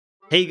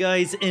Hey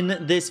guys, in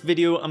this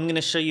video I'm going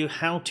to show you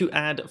how to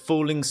add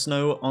falling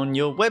snow on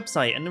your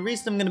website, and the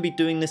reason I'm going to be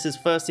doing this is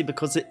firstly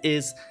because it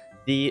is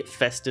the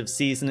festive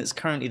season. It's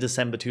currently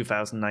December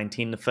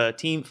 2019, the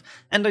 13th,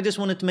 and I just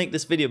wanted to make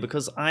this video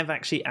because I've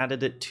actually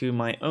added it to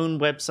my own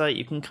website.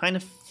 You can kind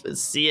of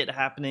see it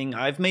happening.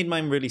 I've made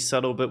mine really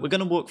subtle, but we're going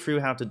to walk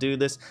through how to do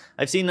this.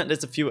 I've seen that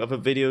there's a few other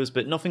videos,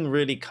 but nothing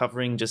really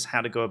covering just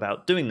how to go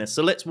about doing this.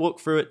 So let's walk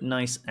through it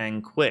nice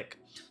and quick.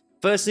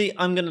 Firstly,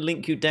 I'm going to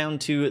link you down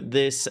to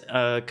this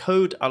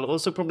code. I'll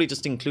also probably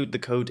just include the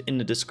code in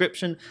the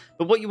description.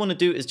 But what you want to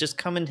do is just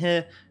come in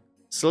here,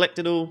 select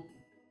it all,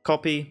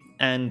 copy,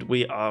 and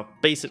we are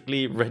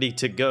basically ready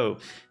to go.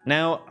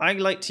 Now, I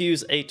like to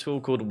use a tool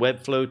called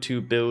Webflow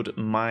to build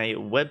my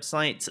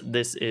websites.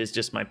 This is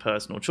just my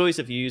personal choice.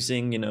 If you're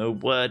using,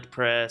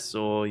 WordPress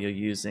or you're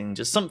using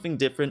just something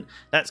different,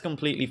 that's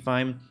completely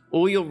fine.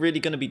 All you're really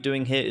going to be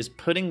doing here is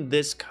putting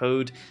this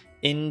code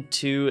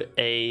into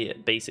a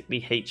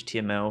basically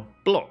HTML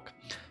block.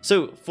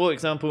 So for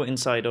example,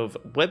 inside of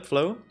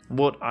Webflow,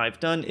 what I've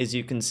done is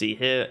you can see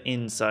here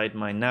inside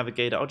my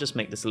navigator, I'll just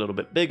make this a little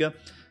bit bigger,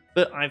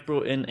 but I've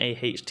brought in a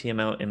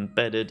HTML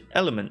embedded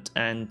element.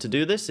 And to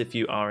do this, if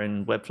you are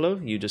in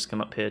Webflow, you just come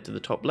up here to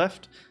the top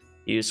left,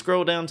 you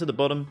scroll down to the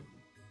bottom,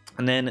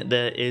 and then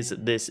there is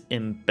this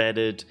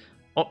embedded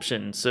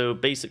option. So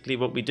basically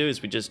what we do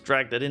is we just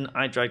drag that in.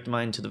 I dragged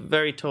mine to the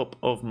very top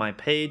of my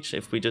page.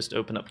 If we just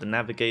open up the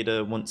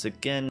navigator once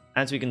again,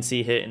 as we can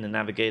see here in the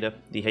navigator,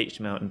 the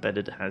HTML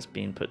embedded has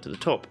been put to the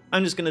top.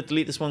 I'm just going to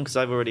delete this one because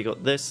I've already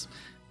got this.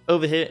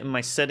 Over here in my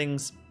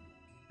settings,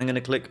 I'm going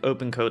to click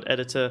Open Code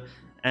Editor,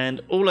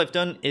 and all I've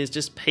done is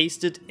just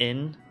pasted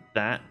in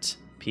that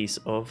piece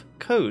of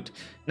code.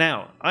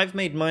 Now, I've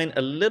made mine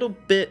a little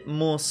bit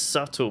more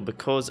subtle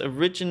because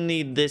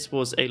originally this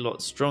was a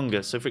lot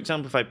stronger. So for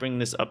example, if I bring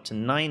this up to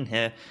 9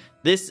 here,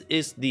 this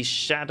is the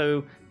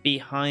shadow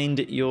behind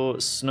your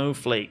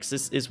snowflakes.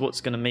 This is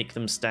what's going to make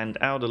them stand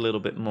out a little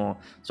bit more.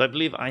 So I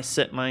believe I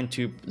set mine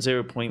to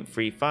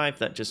 0.35.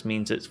 That just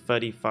means it's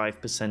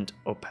 35%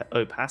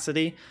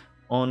 opacity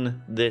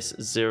on this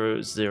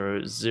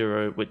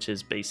 000, which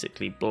is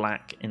basically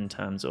black in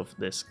terms of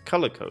this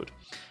color code.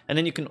 And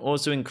then you can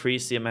also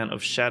increase the amount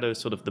of shadow,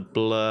 sort of the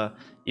blur,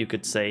 you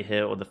could say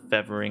here, or the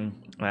feathering,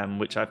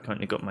 which I've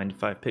currently got mine to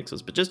 5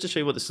 pixels. But just to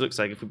show you what this looks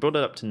like, if we brought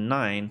it up to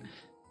 9,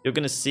 you're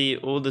going to see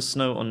all the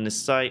snow on this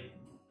site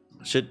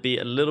should be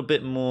a little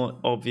bit more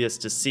obvious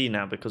to see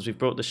now because we've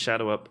brought the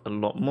shadow up a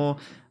lot more.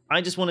 I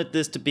just wanted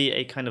this to be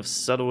a kind of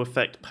subtle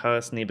effect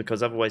personally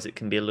because otherwise it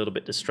can be a little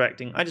bit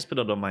distracting. I just put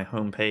it on my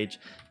homepage.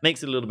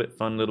 Makes it a little bit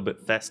fun, a little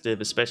bit festive,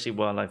 especially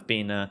while I've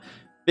been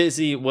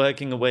busy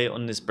working away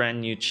on this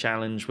brand new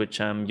challenge, which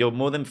you're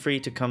more than free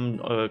to come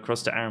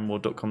across to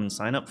aaronward.com and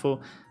sign up for.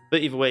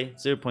 But either way,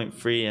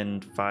 0.3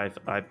 and 5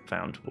 I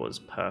found was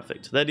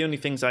perfect. They're the only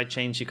things I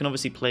changed. You can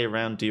obviously play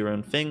around, do your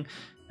own thing.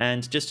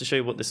 And just to show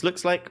you what this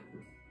looks like,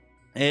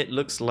 it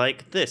looks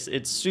like this.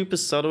 It's super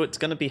subtle. It's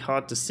going to be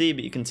hard to see,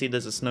 but you can see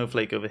there's a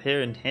snowflake over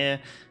here and here.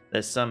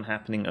 There's some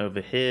happening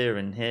over here,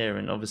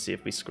 and obviously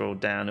if we scroll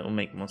down, it will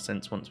make more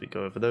sense once we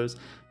go over those.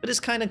 But it's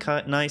kind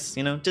of nice,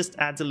 just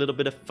adds a little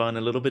bit of fun,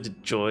 a little bit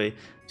of joy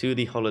to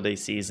the holiday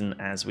season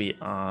as we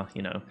are,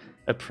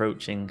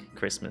 approaching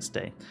Christmas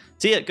Day.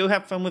 So yeah, go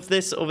have fun with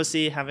this.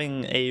 Obviously,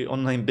 having a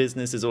online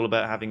business is all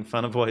about having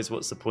fun. Otherwise,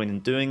 what's the point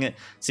in doing it?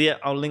 So yeah,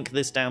 I'll link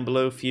this down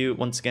below for you.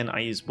 Once again, I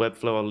use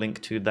Webflow. I'll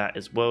link to that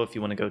as well if you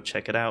want to go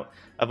check it out.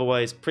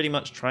 Otherwise, pretty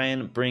much try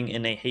and bring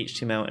in a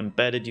HTML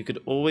embedded. You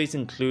could always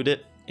include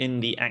it in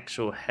the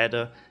actual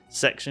header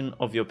section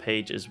of your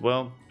page as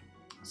well.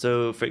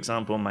 So for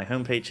example, on my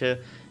homepage here,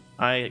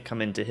 I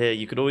come into here,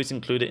 you could always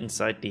include it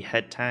inside the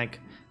head tag,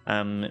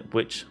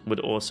 which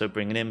would also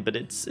bring it in, but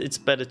it's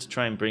better to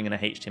try and bring in a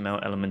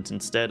HTML element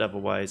instead.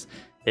 Otherwise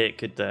it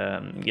could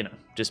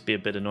just be a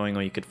bit annoying,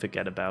 or you could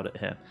forget about it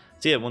here.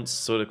 So yeah, once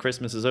sort of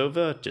Christmas is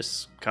over,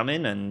 just come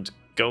in and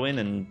go in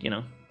and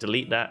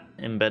delete that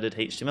embedded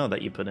HTML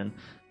that you put in.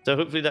 So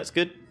hopefully that's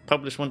good.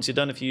 Publish once you're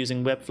done if you're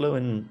using Webflow,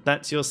 and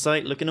that's your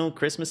site looking all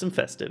Christmas and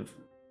festive.